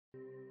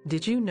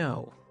Did you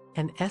know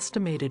an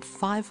estimated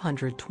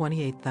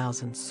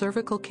 528,000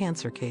 cervical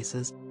cancer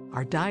cases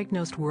are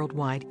diagnosed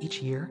worldwide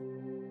each year?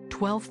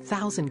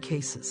 12,000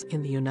 cases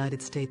in the United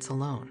States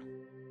alone.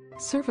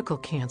 Cervical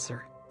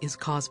cancer is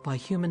caused by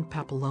human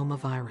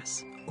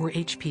papillomavirus, or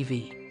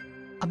HPV.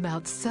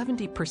 About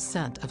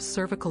 70% of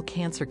cervical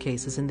cancer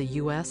cases in the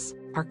U.S.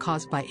 are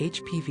caused by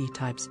HPV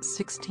types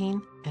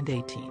 16 and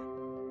 18.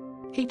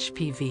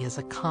 HPV is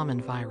a common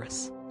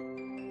virus.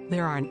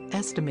 There are an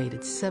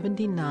estimated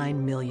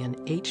 79 million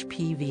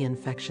HPV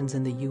infections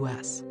in the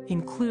U.S.,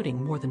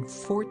 including more than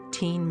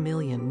 14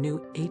 million new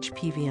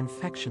HPV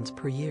infections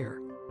per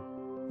year.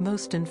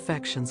 Most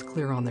infections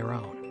clear on their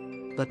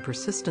own, but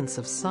persistence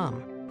of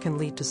some can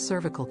lead to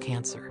cervical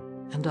cancer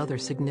and other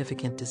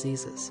significant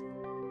diseases.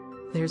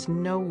 There's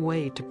no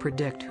way to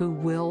predict who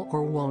will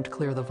or won't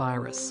clear the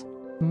virus.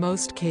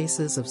 Most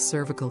cases of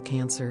cervical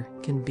cancer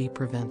can be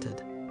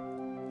prevented.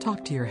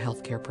 Talk to your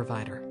healthcare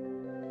provider.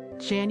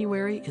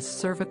 January is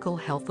Cervical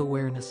Health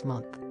Awareness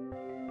Month.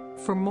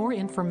 For more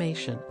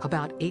information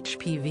about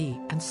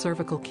HPV and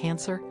cervical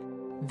cancer,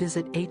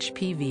 visit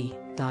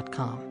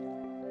hpv.com.